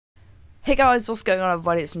Hey guys, what's going on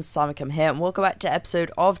everybody, it's MrSammyCam here and welcome back to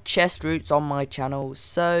episode of chest routes on my channel.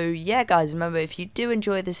 So yeah guys, remember if you do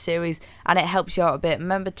enjoy this series and it helps you out a bit,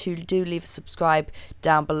 remember to leave a subscribe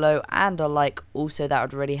down below and a like. Also that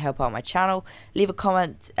would really help out my channel. Leave a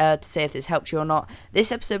comment to say if this helped you or not.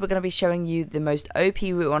 This episode we're going to be showing you the most OP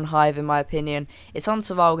route on Hive in my opinion. It's on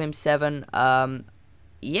Survival Game 7.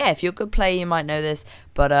 Yeah, if you're a good player, you might know this,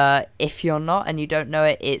 but if you're not and you don't know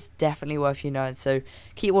it, it's definitely worth you knowing. So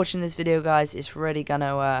keep watching this video, guys. It's really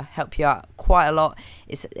gonna help you out quite a lot.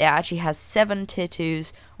 It actually has 7 tier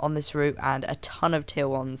 2s on this route and a ton of tier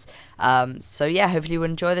 1s. So yeah, hopefully you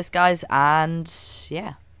enjoy this, guys, and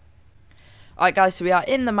yeah. Alright guys, so we are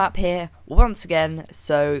in the map here once again.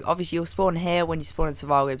 So obviously you'll spawn here when you spawn in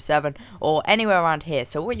Survival Game 7 or anywhere around here.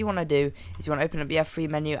 So what you want to do is you want to open up the F3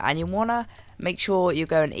 menu and you want to make sure you're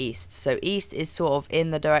going east. So east is sort of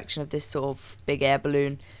in the direction of this sort of big air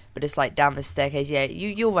balloon, but it's like down the staircase. Yeah,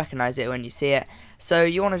 you'll recognize it when you see it. So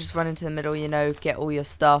you want to just run into the middle, you know, get all your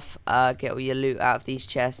stuff, get all your loot out of these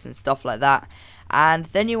chests and stuff like that. And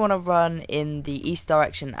then you want to run in the east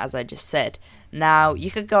direction, as I just said. Now,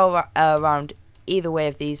 you could go around either way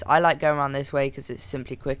of these. I like going around this way because it's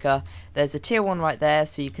simply quicker. There's a tier 1 right there,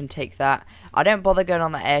 so you can take that. I don't bother going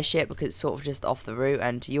on the airship because it's sort of just off the route,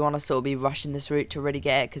 and you want to sort of be rushing this route to really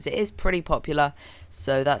get it because it is pretty popular,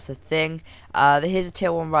 so that's the thing. Here's a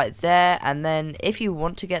tier 1 right there, and then if you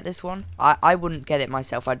want to get this one, I wouldn't get it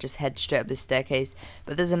myself, I'd just head straight up this staircase,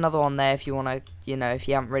 but there's another one there if you want to, you know, if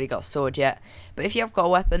you haven't really got a sword yet. But if you have got a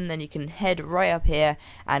weapon, then you can head right up here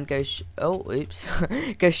and go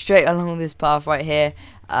go straight along this path right here.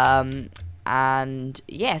 And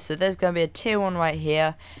yeah, so there's going to be a tier 1 right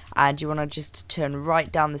here, and you want to just turn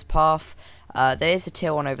right down this path. There is a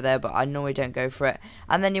tier 1 over there, but I normally don't go for it.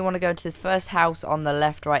 And then you want to go into this first house on the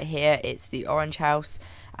left right here. It's the orange house,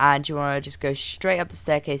 and you want to just go straight up the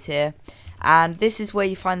staircase here. And this is where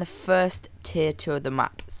you find the first tier 2 of the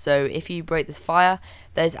map. So if you break this fire,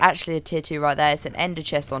 there's actually a tier 2 right there. It's an ender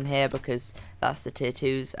chest on here because that's the tier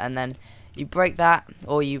 2s, and then you break that,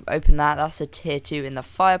 or you open that, that's a tier 2 in the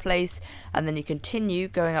fireplace, and then you continue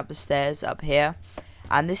going up the stairs up here,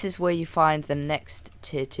 and this is where you find the next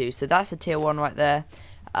tier 2. So that's a tier 1 right there,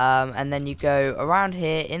 and then you go around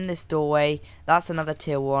here in this doorway, that's another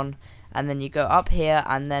tier 1, and then you go up here,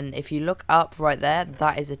 and then if you look up right there,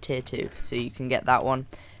 that is a tier 2, so you can get that one.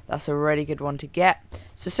 That's a really good one to get.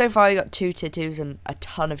 So far you got 2 tier 2s and a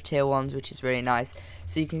ton of tier 1s, which is really nice.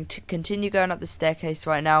 So you can continue going up the staircase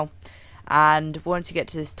right now. And once you get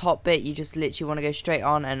to this top bit, you just literally want to go straight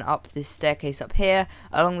on and up this staircase up here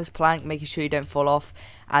along this plank, making sure you don't fall off.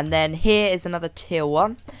 And then here is another tier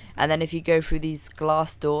 1, and then if you go through these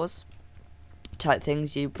glass doors type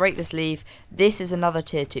things, you break this leaf, this is another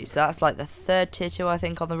tier 2, so that's like the 3rd tier 2 I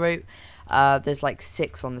think on the route. There's like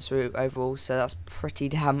 6 on this route overall, so that's pretty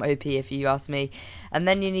damn OP if you ask me. And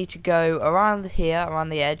then you need to go around here, around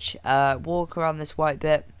the edge, walk around this white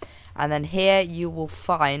bit, and then here you will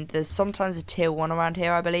find there's sometimes a tier 1 around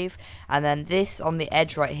here, I believe, and then this on the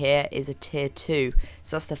edge right here is a tier 2,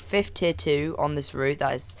 so that's the 5th tier 2 on this route.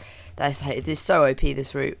 That's like, it is so OP,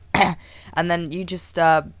 this route. And then you just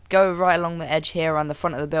go right along the edge here around the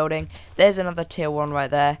front of the building. There's another tier 1 right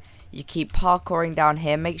there. You keep parkouring down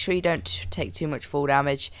here, make sure you don't take too much fall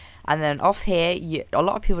damage, and then off here, a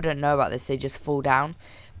lot of people don't know about this, they just fall down,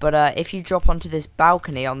 but if you drop onto this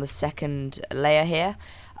balcony on the 2nd layer here,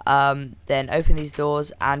 then open these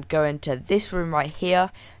doors and go into this room right here.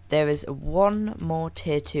 There is one more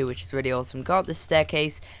tier 2, which is really awesome. Go up the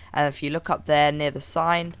staircase, and if you look up there near the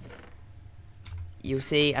sign, you'll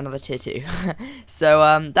see another tier 2.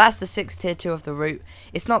 So that's the 6th tier 2 of the route.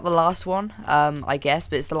 It's not the last one, I guess,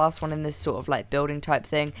 but it's the last one in this sort of like building type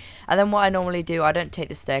thing. And then what I normally do, I don't take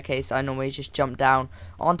the staircase, I normally just jump down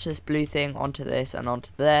onto this blue thing, onto this and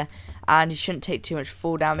onto there, and you shouldn't take too much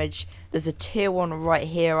fall damage. There's a tier 1 right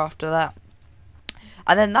here after that.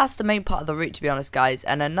 And then that's the main part of the route, to be honest, guys.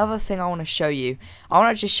 And another thing I want to show you, I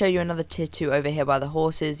want to just show you another tier 2 over here by the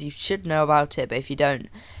horses. You should know about it, but if you don't,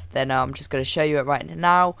 then I'm just going to show you it right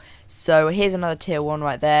now. So here's another tier 1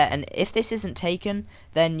 right there, and if this isn't taken,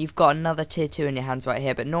 then you've got another tier 2 in your hands right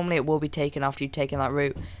here, but normally it will be taken after you've taken that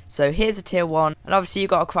route. So here's a tier 1, and obviously you've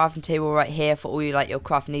got a crafting table right here for all your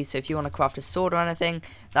crafting needs. So if you want to craft a sword or anything,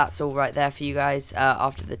 that's all right there for you guys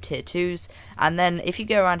after the tier 2s. And then if you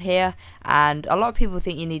go around here, and a lot of people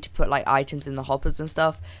think you need to put like items in the hoppers and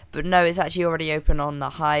stuff, but no, it's actually already open on the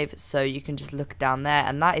Hive, so you can just look down there,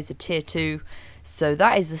 and that is a tier 2. So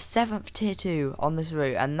that is the 7th tier 2 on this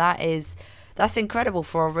route, and that is that's incredible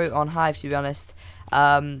for a route on Hive, to be honest.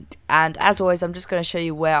 And as always, I'm just going to show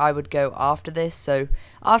you where I would go after this. So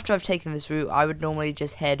after I've taken this route, I would normally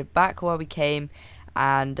just head back where we came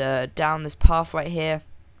and down this path right here.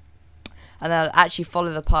 And then I'll actually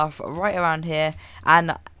follow the path right around here.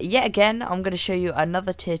 And yet again, I'm going to show you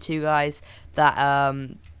another tier 2, guys, that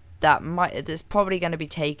that's probably going to be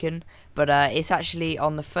taken, but it's actually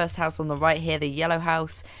on the first house on the right here, the yellow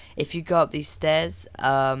house. If you go up these stairs,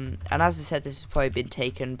 and as I said, this has probably been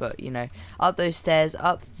taken, but you know, up those stairs,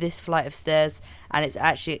 up this flight of stairs, and it's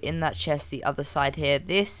actually in that chest the other side here.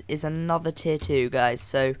 This is another tier 2, guys,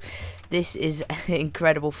 so this is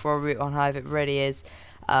incredible for a route on Hive, it really is.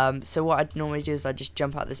 So what I'd normally do is I'd just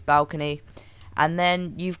jump out this balcony, and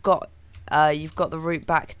then you've got the route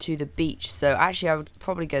back to the beach. So actually I would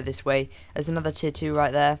probably go this way. There's another tier 2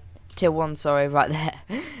 right there. Tier 1, sorry, right there.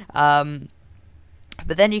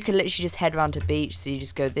 But then you can literally just head around to beach. So you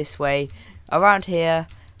just go this way, around here,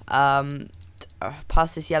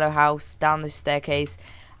 past this yellow house, down this staircase,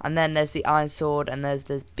 and then there's the iron sword, and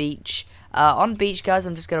there's beach. On beach, guys,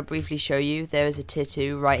 I'm just going to briefly show you. There is a tier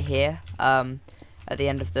 2 right here. At the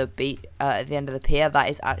end of the pier, that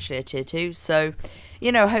is actually a tier 2. So,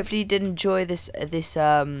 you know, hopefully you did enjoy this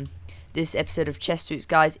episode of Chest Routes,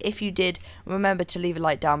 guys. If you did, remember to leave a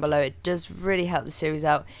like down below. It does really help the series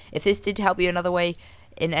out. If this did help you in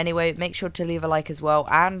any way, make sure to leave a like as well,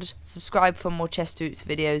 and subscribe for more Chest Routes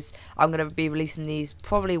videos. I'm going to be releasing these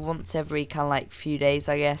probably once every kind of like few days,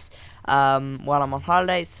 I guess, while I'm on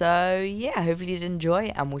holiday. So yeah, hopefully you did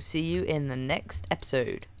enjoy, and we'll see you in the next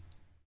episode.